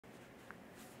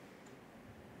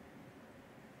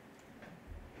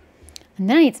And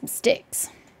then I need some sticks.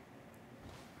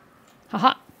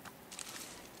 Haha.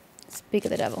 Speak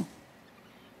of the devil.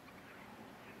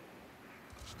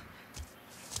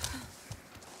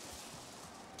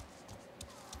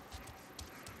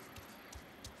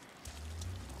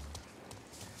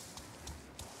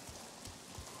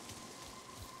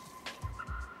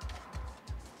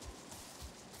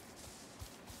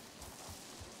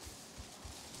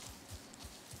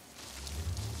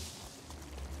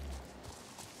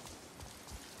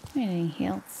 Any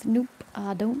else? Nope,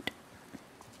 I don't.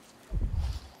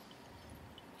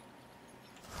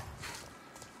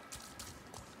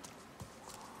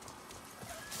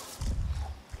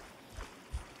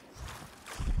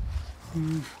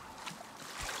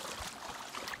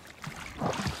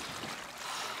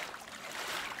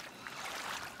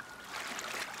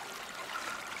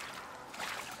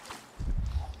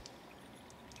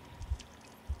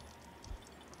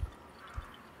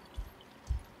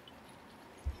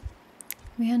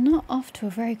 We are not off to a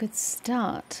very good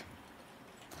start.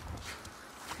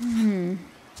 Thank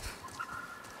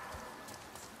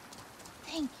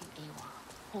you, Ewa,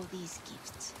 for these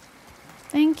gifts.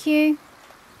 Thank you,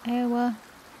 Ewa.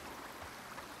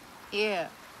 Here,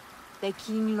 the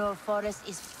King Lore Forest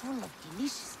is full of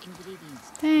delicious ingredients.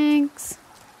 Thanks.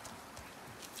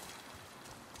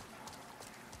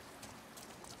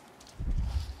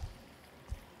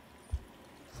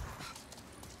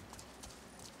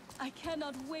 I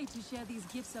cannot wait to share these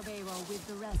gifts of Ewa with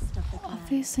the rest of the clan.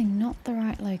 Obviously not the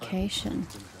right location.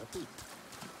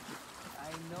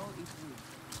 I know it will.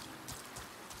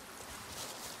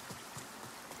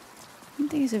 I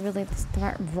think these are really the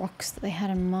right rocks that they had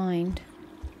in mind.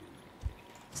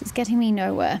 This is getting me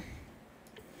nowhere.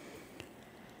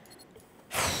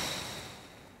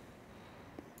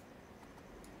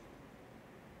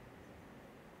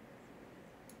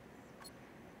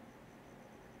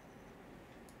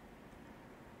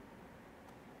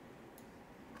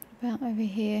 About over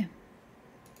here.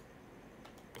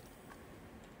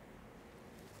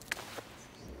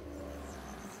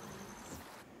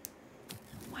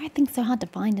 Why are things so hard to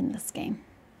find in this game?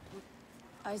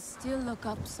 I still look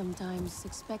up sometimes,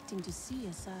 expecting to see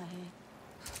Asahi.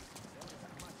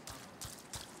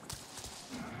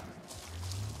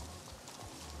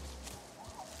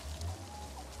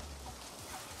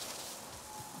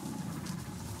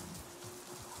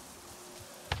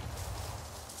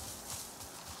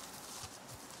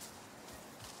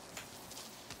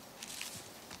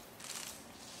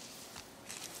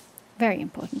 Very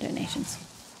important donations.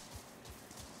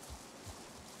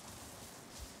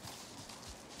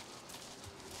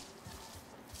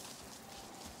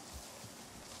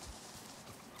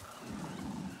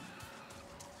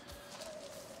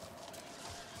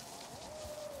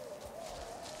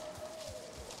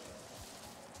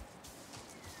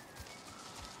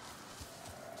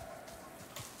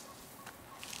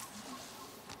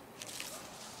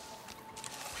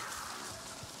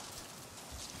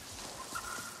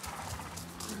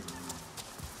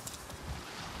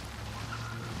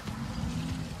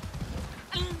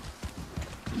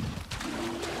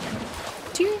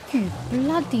 Do you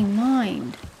bloody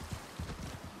mind?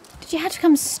 Did you have to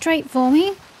come straight for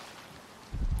me?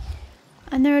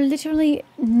 And there are literally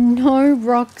no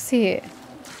rocks here.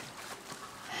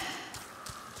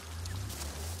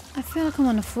 I feel like I'm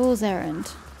on a fool's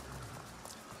errand.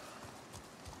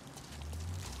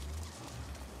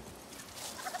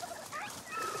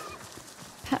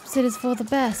 Perhaps it is for the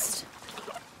best.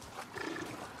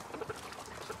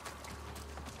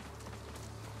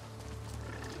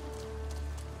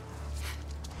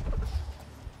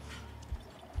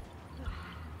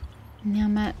 Now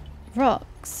I'm at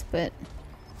rocks, but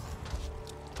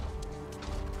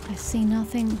I see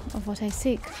nothing of what I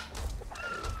seek.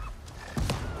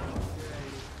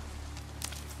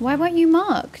 Why weren't you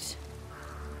marked?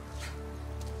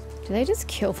 Did they just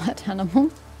kill that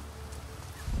animal?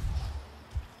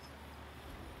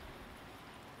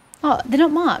 Oh, they're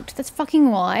not marked. That's fucking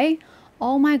why.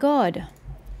 Oh my god.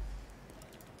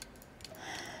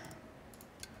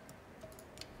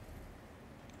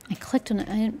 I clicked on it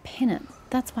and I didn't pin it.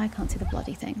 That's why I can't see the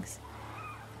bloody things.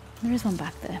 There is one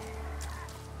back there.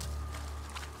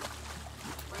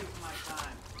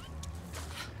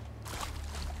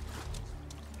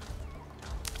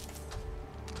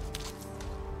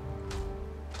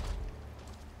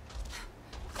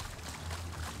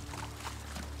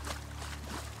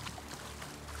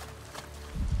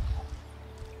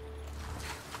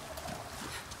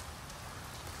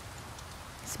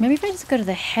 So maybe if I just go to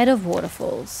the head of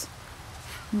waterfalls,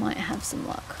 I might have some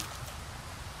luck.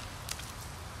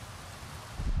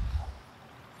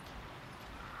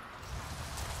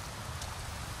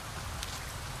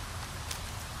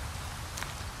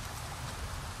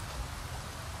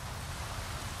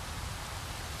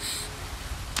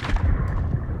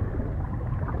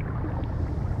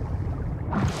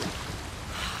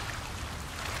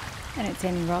 I don't see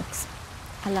any rocks.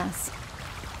 Alas.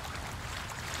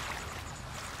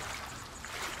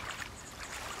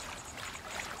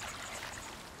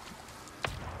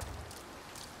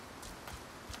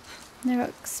 No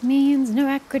rocks means no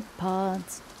acrid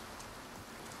pods.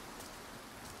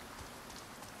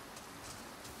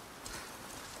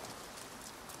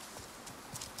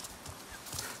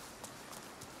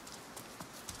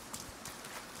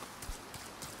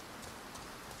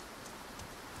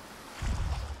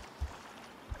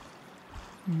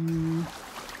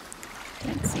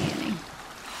 Don't see any.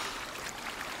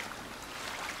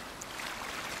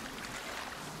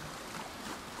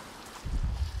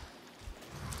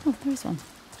 Oh, there's one.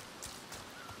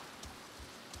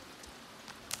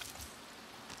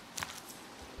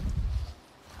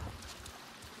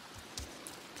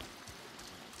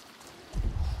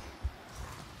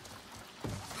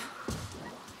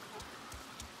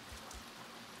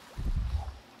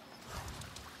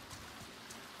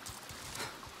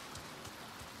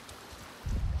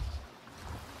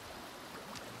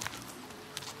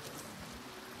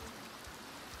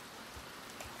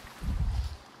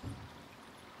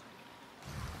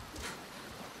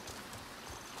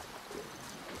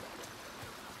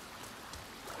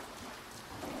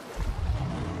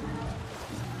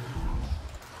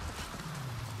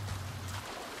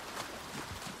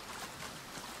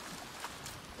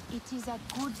 It is a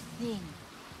good thing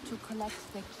to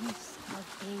collect the gifts of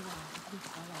Awa with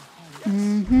our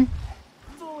hands. Mm-hmm.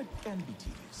 Though it can be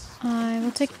tedious. I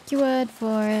will take your word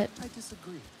for it. I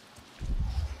disagree.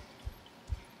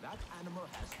 That animal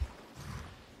has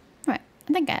Right,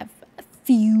 I think I have a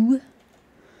few.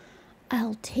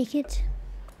 I'll take it.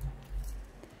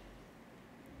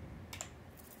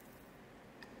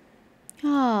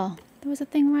 Oh, there was a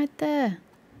thing right there.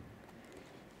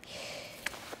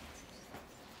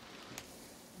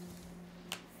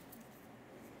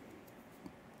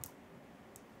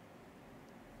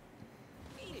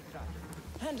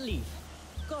 And leave.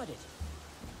 Got it.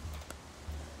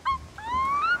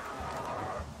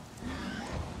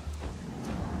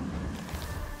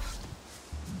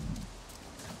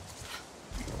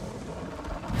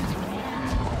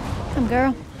 Come,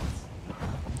 girl.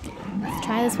 Let's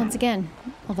try this once again.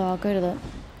 Although I'll go to the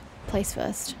place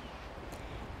first.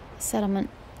 Settlement.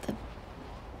 The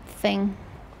thing.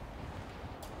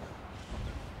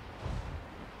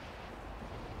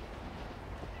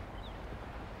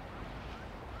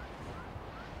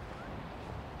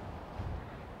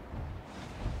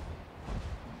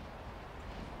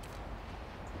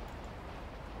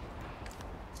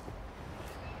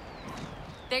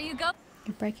 There you go.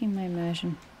 You're breaking my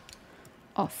immersion.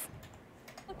 Off.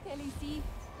 Okay, Lucy.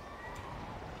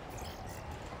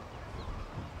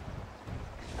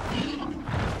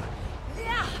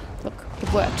 Look,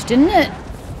 it worked, didn't it?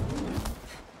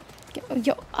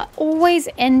 You always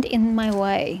end in my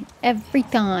way. Every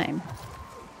time.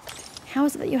 How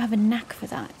is it that you have a knack for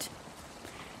that?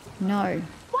 No.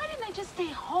 Why didn't I just stay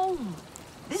home?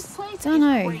 This place Don't is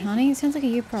know, crazy. honey. It sounds like a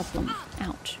you problem.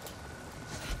 Ouch.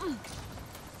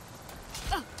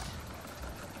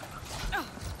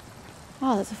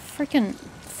 Oh, there's a freaking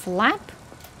flap?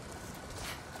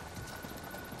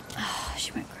 Oh,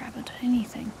 she won't grab it.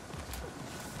 Anything.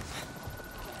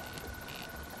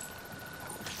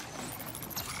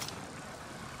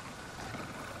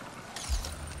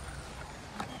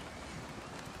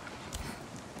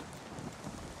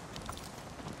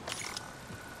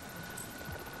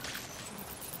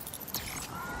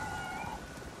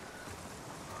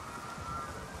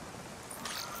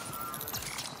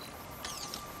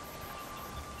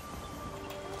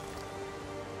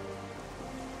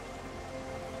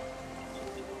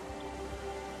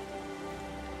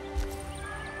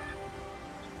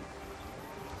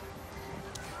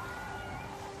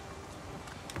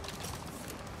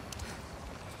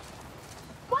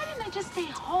 Why didn't I just stay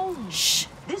home? Shh.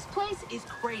 This place is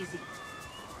crazy.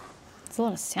 There's a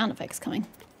lot of sound effects coming.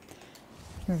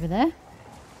 You're over there?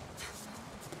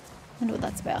 Wonder what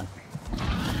that's about.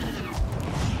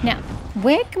 Now,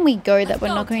 where can we go that we're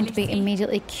not going to be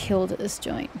immediately killed at this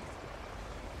joint?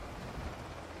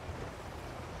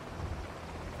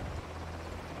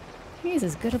 Here's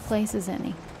as good a place as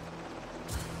any.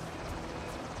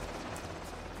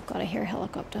 God, I hear a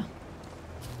helicopter.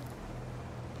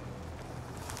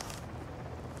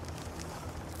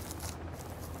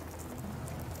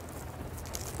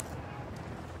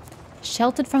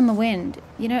 Sheltered from the wind.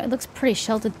 You know, it looks pretty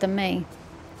sheltered to me.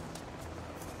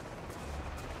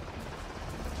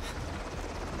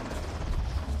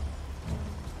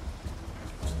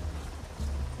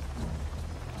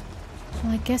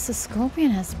 Well, I guess the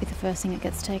scorpion has to be the first thing that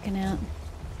gets taken out.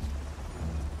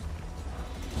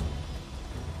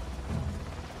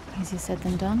 Easier said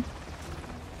than done.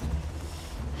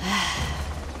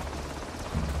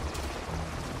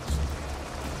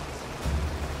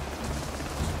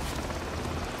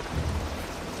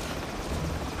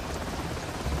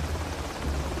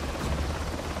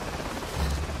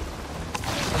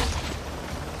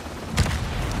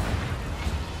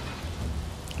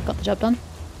 Got the job done.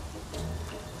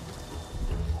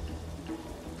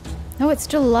 Oh, it's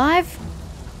still alive?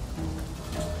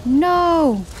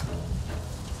 No!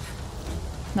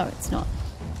 No, it's not.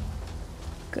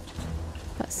 Good.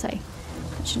 Let's say,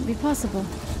 it shouldn't be possible.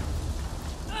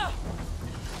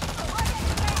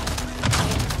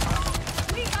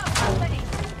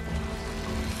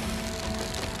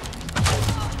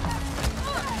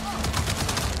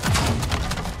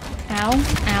 Ow,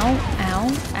 ow, ow,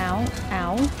 ow,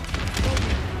 ow.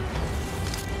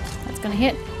 That's gonna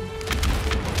hit.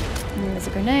 And there's a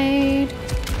grenade.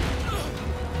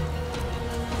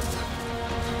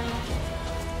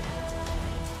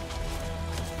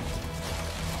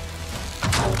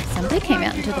 Somebody came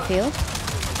out into the field.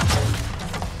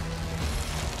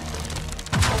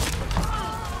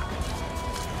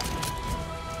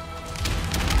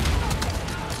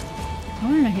 I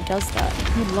want to know who does that.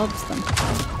 Who lobs them?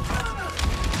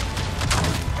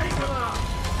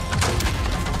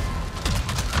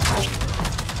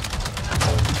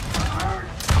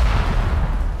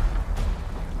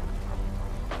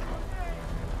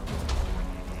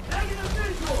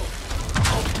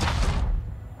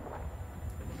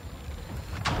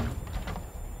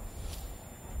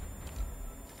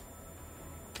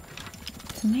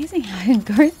 It's amazing how I can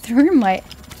go through my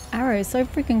arrows so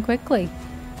freaking quickly.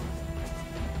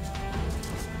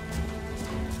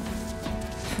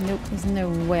 Nope, there's no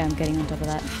way I'm getting on top of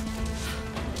that.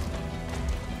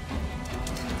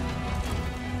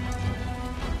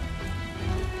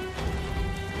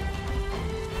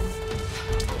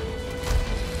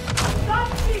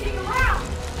 Stop sneaking around!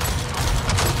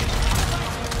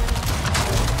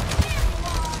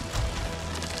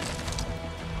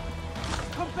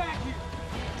 Come back here!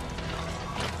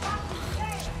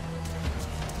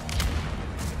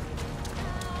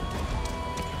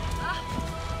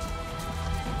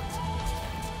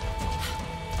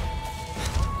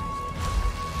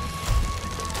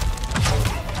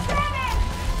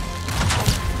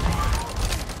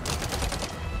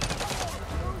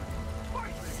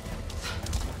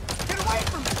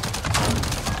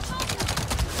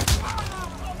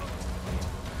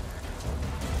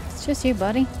 It's just you,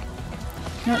 buddy.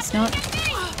 No, it's not. I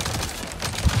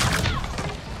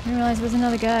didn't realize there was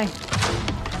another guy.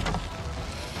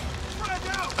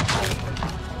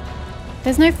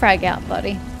 There's no frag out,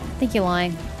 buddy. I think you're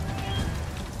lying.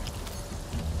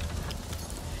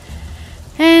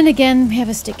 And again, we have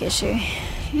a stick issue.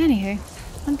 Anywho,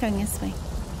 I'm going this way.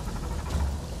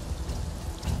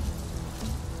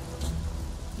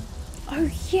 Oh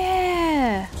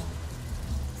yeah!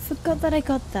 Forgot that I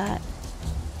got that.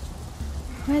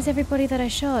 Where's everybody that I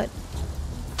shot?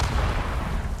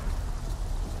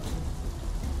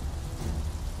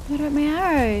 What about my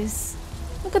arrows?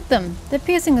 Look at them. They're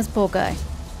piercing this poor guy.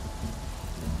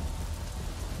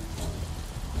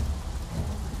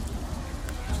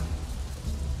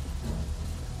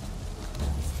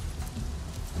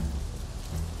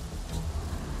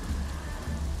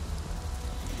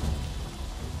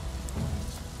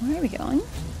 Where are we going?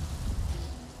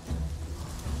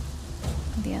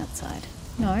 On the outside.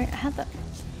 No, how the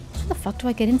fuck do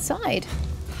I get inside?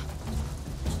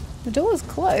 The door is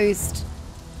closed.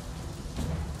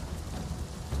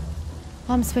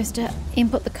 Oh, I'm supposed to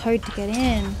input the code to get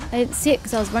in. I didn't see it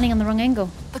because I was running on the wrong angle.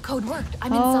 The code worked.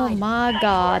 I'm Oh inside. my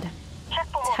god.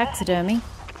 Taxidermy.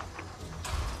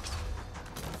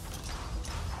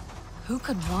 Who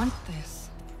could want this?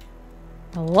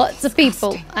 Lots of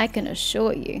people, Disgusting. I can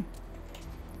assure you.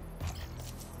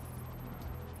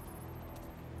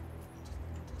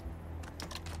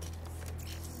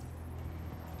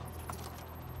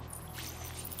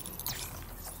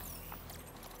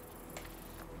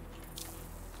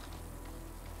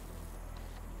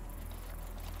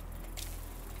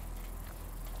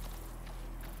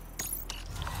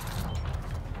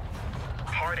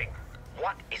 Harding,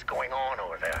 what is going on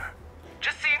over there?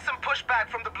 Just seeing some pushback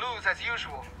from the Blues as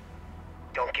usual.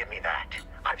 Don't give me that.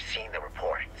 I've seen the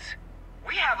reports.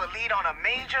 We have a lead on a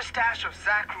major stash of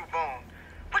Zakru bone.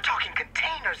 We're talking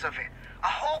containers of it. A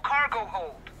whole cargo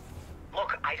hold.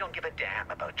 Look, I don't give a damn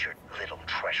about your little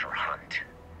treasure hunt.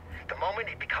 The moment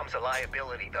it becomes a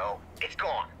liability, though, it's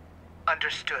gone.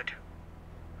 Understood.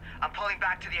 I'm pulling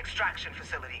back to the extraction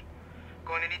facility.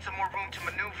 Going to need some more room to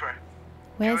maneuver.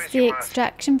 Where's as the you must.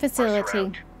 extraction Rush her facility?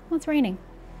 out. Oh, it's raining.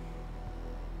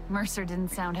 Mercer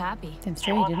didn't sound happy. Damn She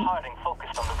straight he wants didn't. Harding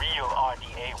focused on the real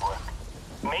RDA work.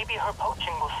 Maybe her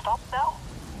poaching will stop now?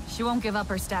 She won't give up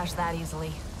her stash that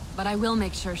easily. But I will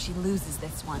make sure she loses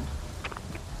this one.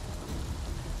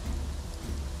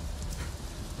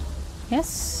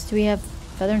 Yes, do we have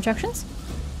further instructions?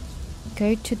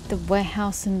 Go to the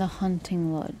warehouse in the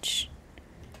hunting lodge.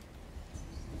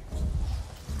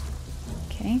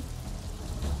 Okay.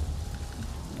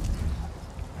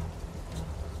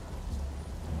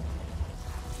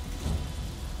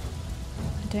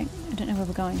 I don't know where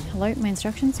we're going. Hello, my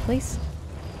instructions, please.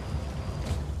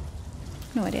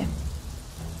 No idea.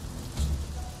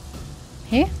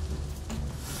 Here?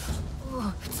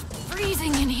 Ooh, it's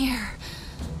freezing in here.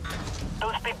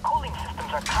 Those big cooling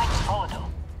systems are kind of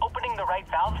volatile. Opening the right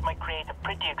valves might create a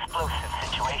pretty explosive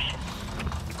situation.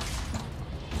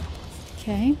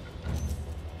 Okay.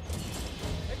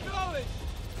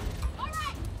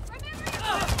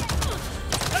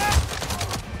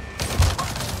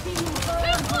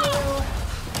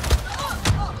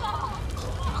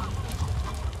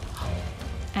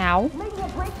 Ow.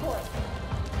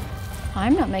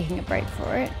 I'm not making a break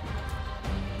for it.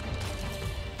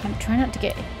 I'm trying not to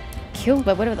get killed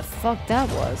by whatever the fuck that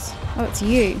was. Oh, it's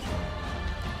you.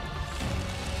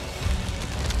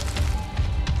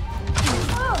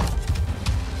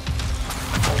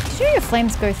 Sure your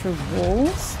flames go through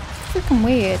walls? It's freaking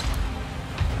weird.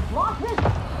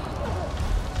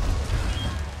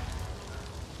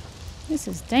 This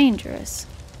is dangerous.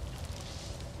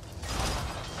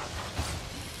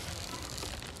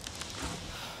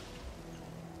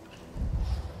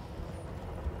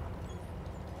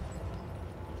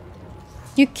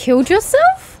 You killed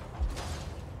yourself?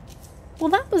 Well,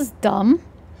 that was dumb.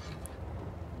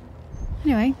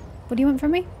 Anyway, what do you want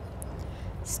from me?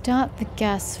 Start the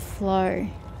gas flow.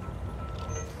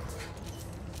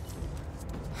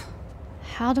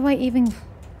 How do I even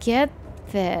get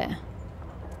there?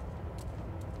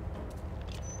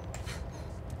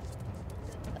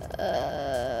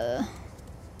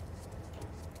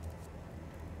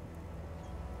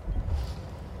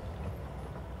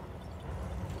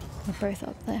 We're both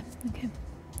up there. Okay.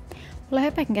 Well, I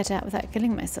hope I can get out without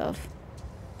killing myself.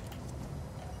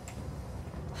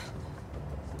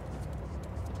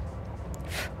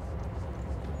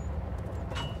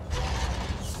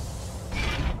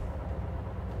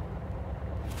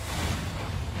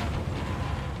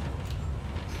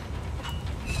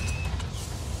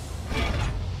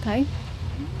 Okay.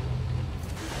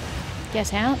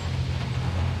 Get out.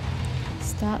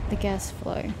 Start the gas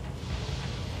flow.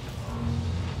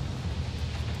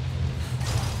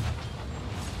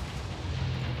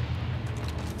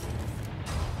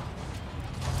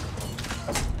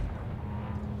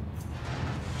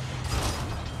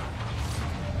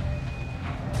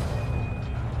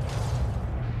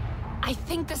 I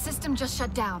think the system just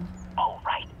shut down. Oh,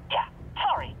 right, yeah.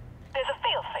 Sorry. There's a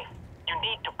failsafe. You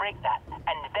need to break that,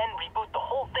 and then reboot the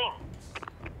whole thing.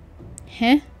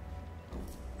 Huh?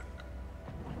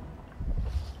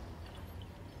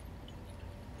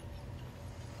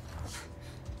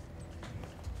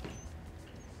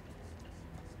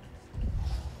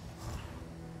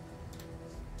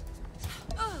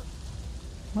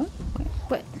 What?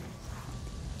 What?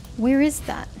 Where is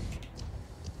that?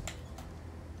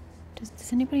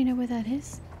 Does anybody know where that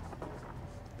is?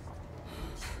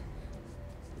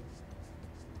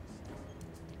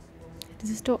 Does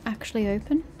this door actually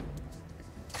open?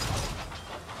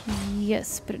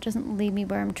 Yes, but it doesn't lead me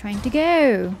where I'm trying to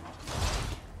go.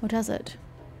 Or does it?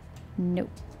 Nope.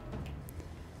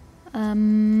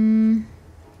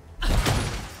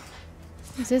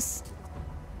 Is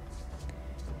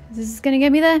this gonna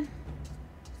get me there?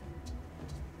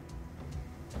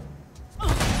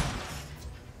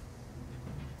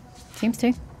 Seems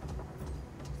to.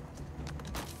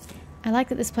 I like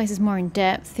that this place is more in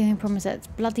depth. The only problem is that it's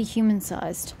bloody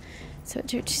human-sized. So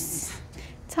it's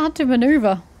hard to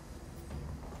maneuver.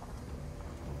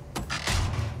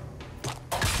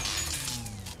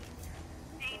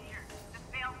 Danger. The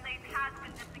failsafe has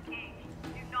been disengaged.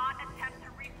 Do not attempt to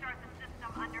restart the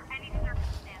system under any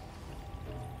circumstances.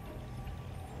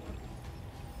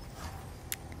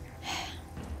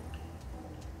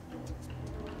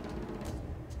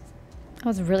 I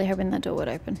was really hoping that door would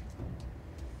open.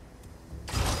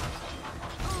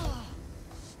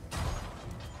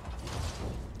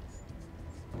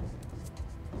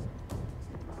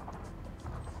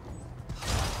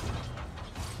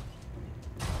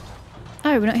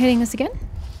 Oh, we're not hitting this again?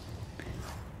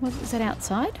 What is that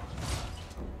outside?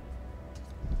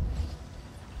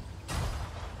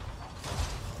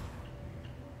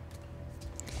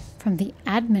 From the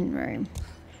admin room.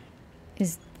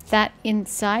 Is that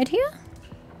inside here?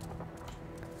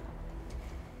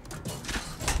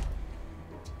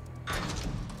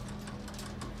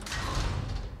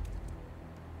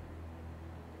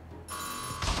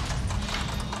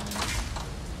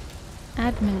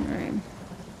 Admin room.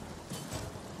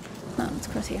 Oh, it's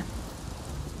across here.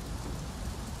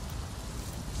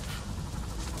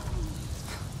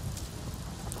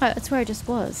 Oh, that's where I just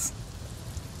was.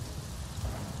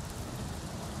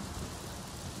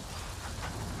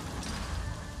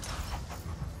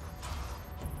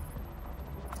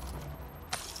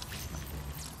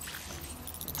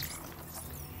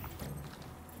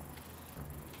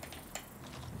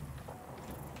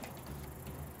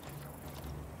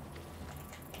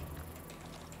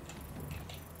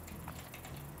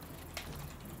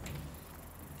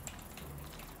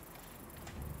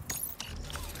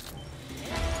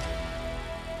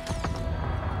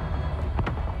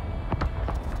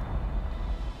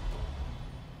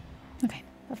 Okay,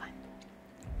 we're fine.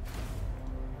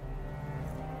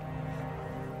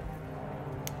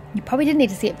 You probably didn't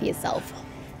need to see it for yourself.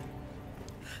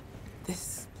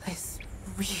 This place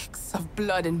reeks of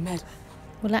blood and metal.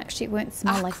 Well, actually, it won't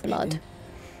smell like blood.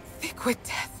 Thick with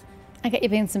death. I get you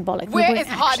being symbolic. Where it won't is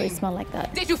actually Harding? smell like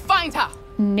that. Did you find her?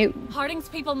 No. Harding's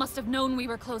people must have known we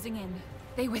were closing in.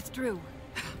 They withdrew.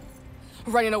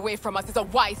 Running away from us is a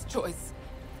wise choice.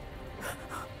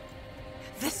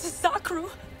 This is Zakru.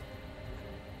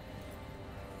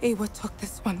 Awa took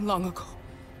this one long ago.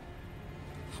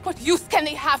 What use can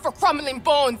they have for crumbling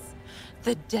bones?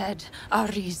 The dead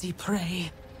are easy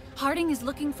prey. Harding is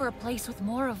looking for a place with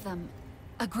more of them.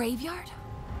 A graveyard?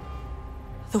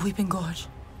 The Weeping Gorge.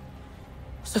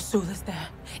 Sasul is there.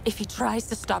 If he tries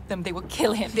to stop them, they will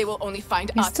kill him. They will only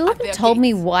find You us still at their haven't told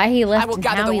me gates. why he I left will and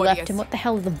gather how the he left warriors. and what the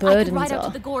hell the I could burdens ride up to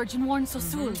are. the gorge and warn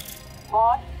Sasul.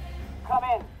 Maud, come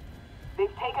in.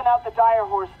 They've taken out the Dire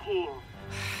Horse team.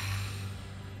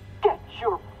 Get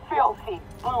your filthy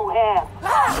blue hands.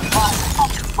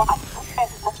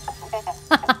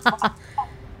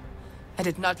 I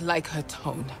did not like her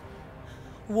tone.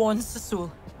 Warn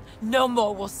Sasul. No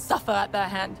more will suffer at their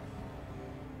hand.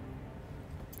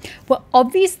 Well,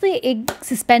 obviously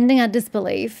suspending our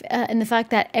disbelief in the fact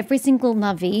that every single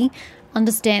Navi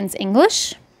understands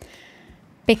English,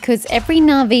 because every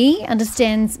Navi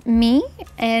understands me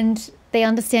and they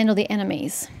understand all the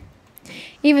enemies.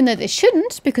 Even though they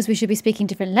shouldn't, because we should be speaking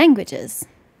different languages.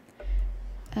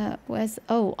 Where's...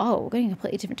 Oh, we're going in a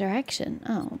completely different direction.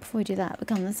 Oh, before we do that, we're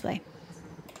going this way.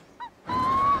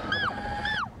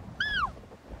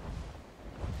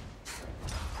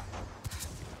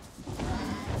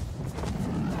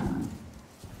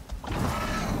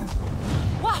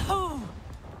 Wahoo!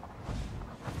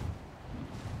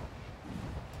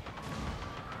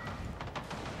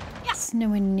 It's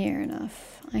nowhere near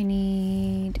enough. I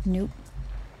need... Nope.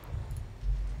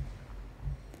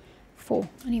 4.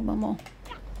 I need one more.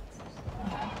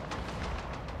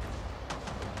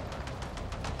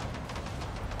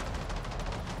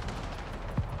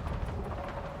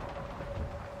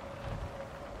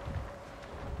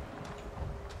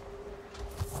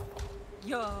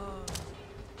 Yo.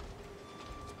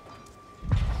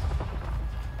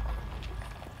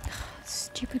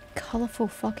 Stupid colourful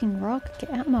fucking rock. Get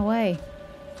out of my way.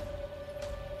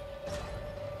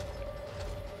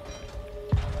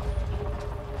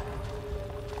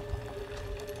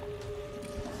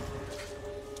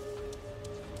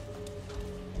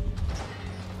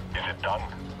 Is it done?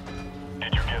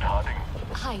 Did you get Harding?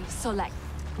 Hi, Solek.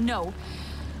 No,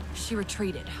 she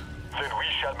retreated. Then we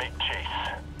shall make chase.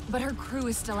 But her crew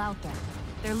is still out there.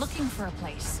 They're looking for a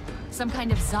place. Some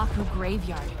kind of Zaku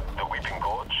graveyard. The Weeping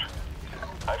Gorge?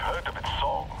 I've heard of its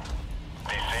song.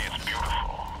 They say it's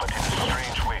beautiful, but in a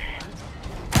strange way.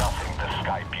 Nothing the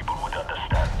Sky people would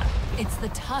understand. It's the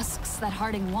tusks that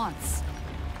Harding wants.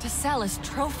 To sell as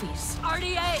trophies.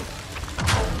 RDA!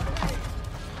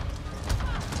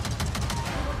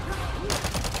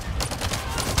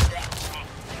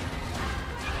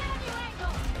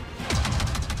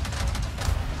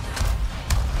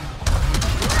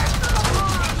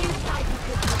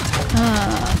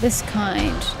 This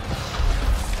kind.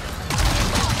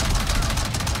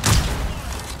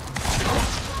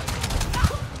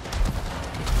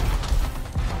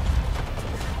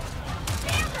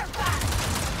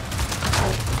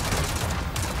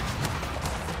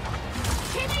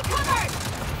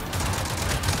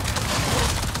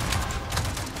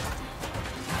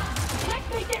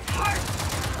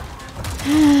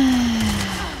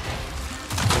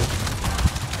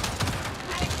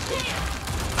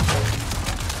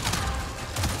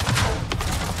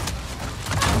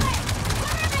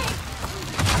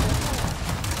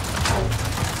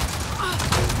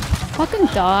 Fucking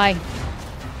die.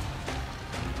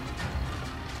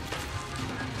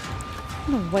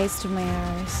 What a waste of my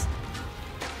arrows.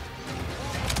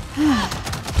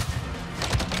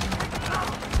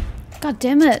 God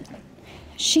damn it.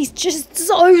 She's just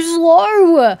so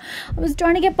slow. I was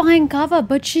trying to get behind cover,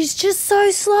 but she's just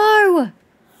so slow.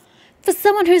 For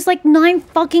someone who's like 9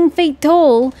 fucking feet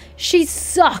tall, she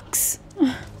sucks.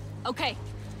 Okay,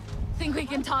 think we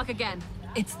can talk again.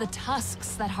 It's the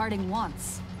tusks that Harding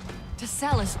wants. To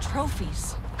sell as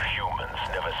trophies. Humans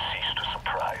never cease to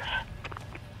surprise.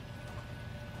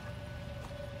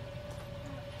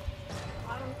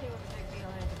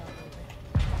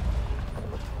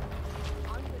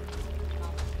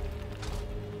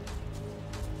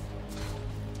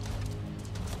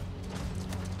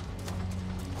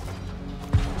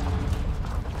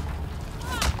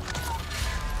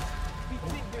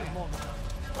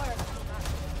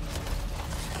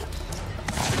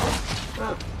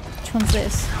 Which one's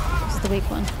this? This is the weak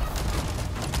one.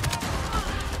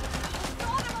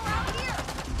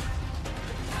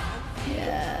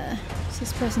 Yeah. So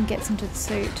this person gets into the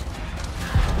suit.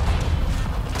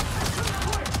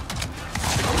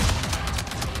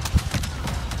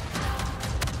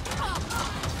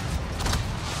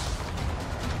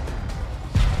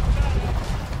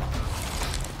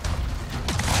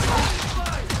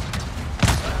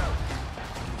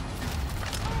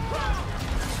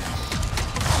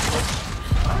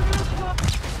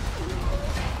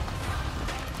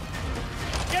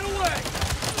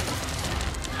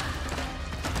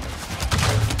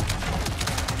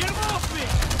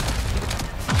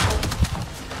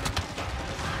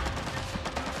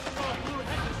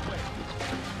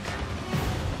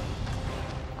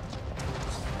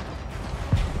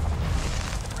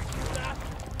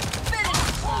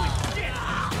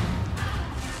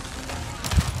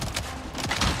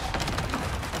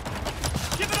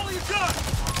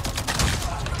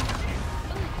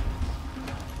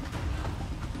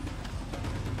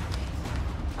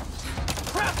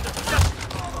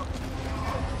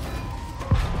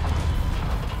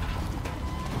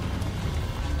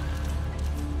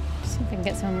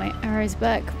 Get some of my arrows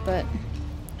back, but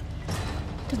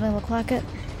doesn't really look like it.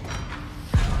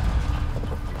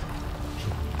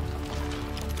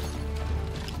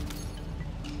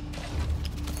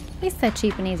 At least they're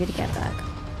cheap and easy to get back.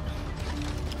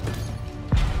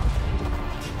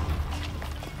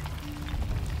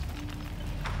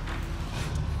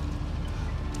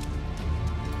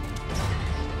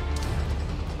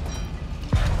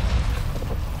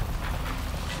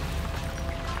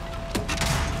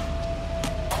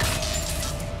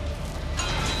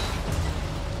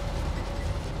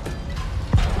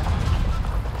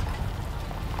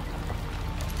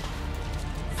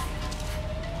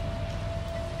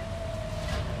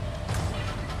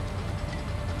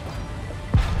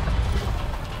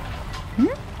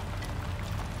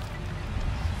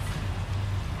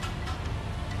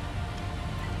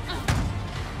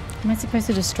 Am I supposed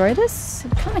to destroy this?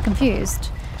 I'm kind of confused.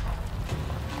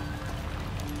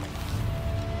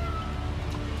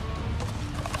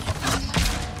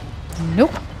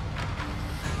 Nope.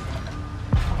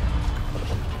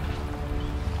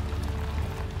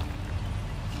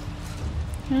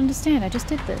 I don't understand. I just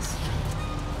did this.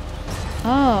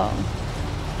 Oh.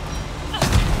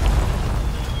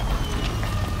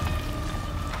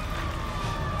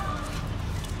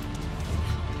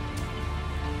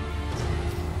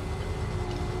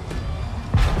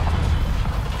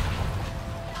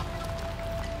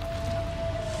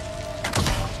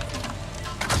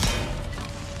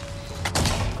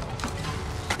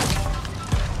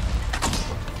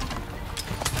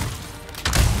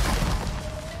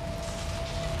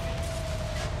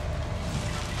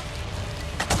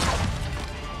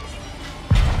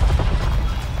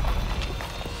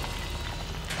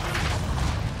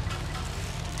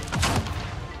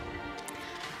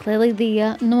 Clearly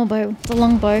the normal bow, the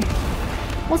long bow,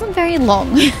 wasn't very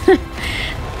long.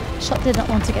 Shot did not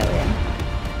want to go in.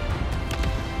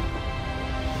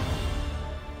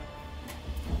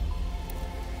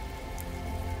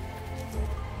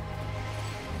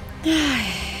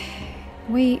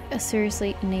 We are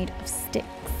seriously in need of sticks.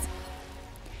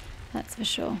 That's for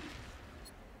sure.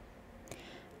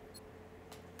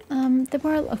 Why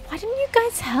didn't you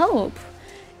guys help?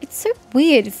 It's so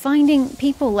weird finding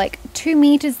people like 2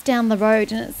 meters down the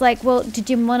road, and it's like, well, did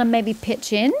you want to maybe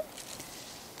pitch in?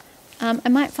 I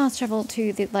might fast travel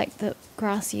to the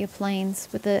grassier plains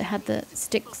with had the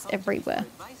sticks everywhere.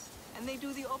 And they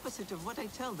do the opposite of what I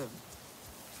tell them.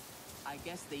 I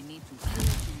guess they need to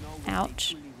know.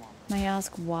 Ouch. May I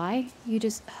ask why you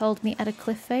just hurled me at a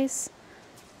cliff face?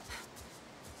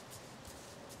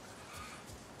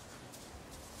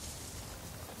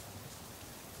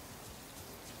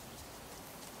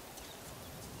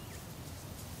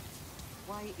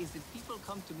 Why is it people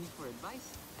come to me for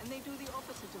advice and they do the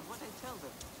opposite of what I tell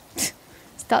them?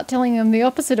 Start telling them the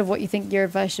opposite of what you think your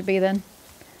advice should be then.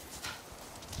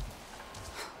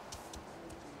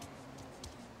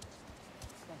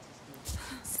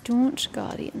 Staunch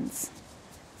guardians.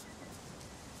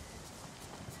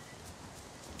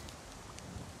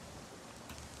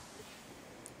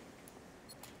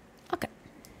 Okay.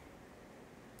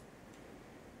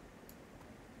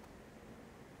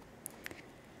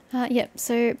 Yep,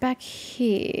 so back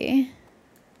here.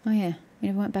 Oh yeah, we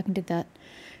never went back and did that.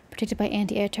 Protected by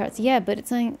anti-air turrets. Yeah, but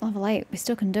it's only level 8. We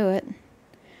still can do it.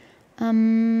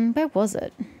 Where was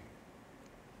it?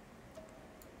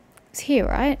 It's here,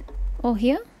 right? Or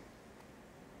here?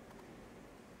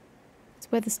 It's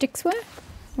where the sticks were?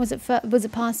 Was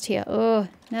it past here? Oh,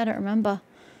 now I don't remember.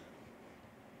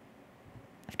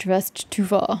 I've traversed too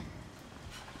far.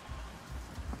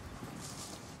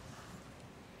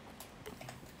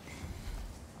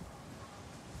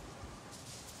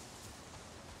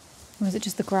 Or was it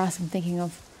just the grass I'm thinking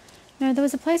of? No, there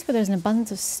was a place where there was an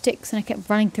abundance of sticks and I kept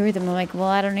running through them. I'm like, well,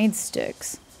 I don't need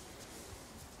sticks.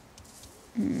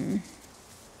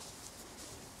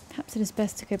 Perhaps it is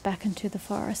best to go back into the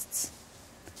forests.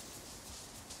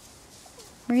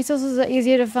 Resources are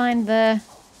easier to find there.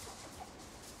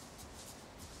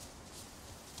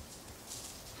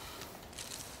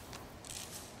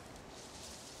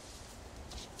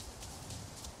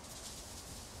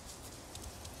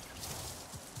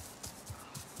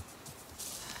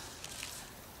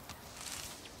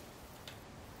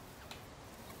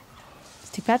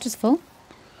 Stick patch is full.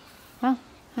 Wow,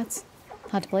 that's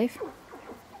hard to believe.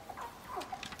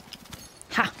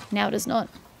 Ha! Now it is not.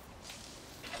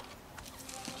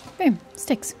 Boom.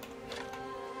 Sticks.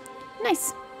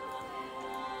 Nice.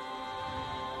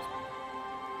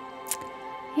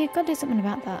 Yeah, gotta do something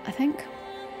about that, I think.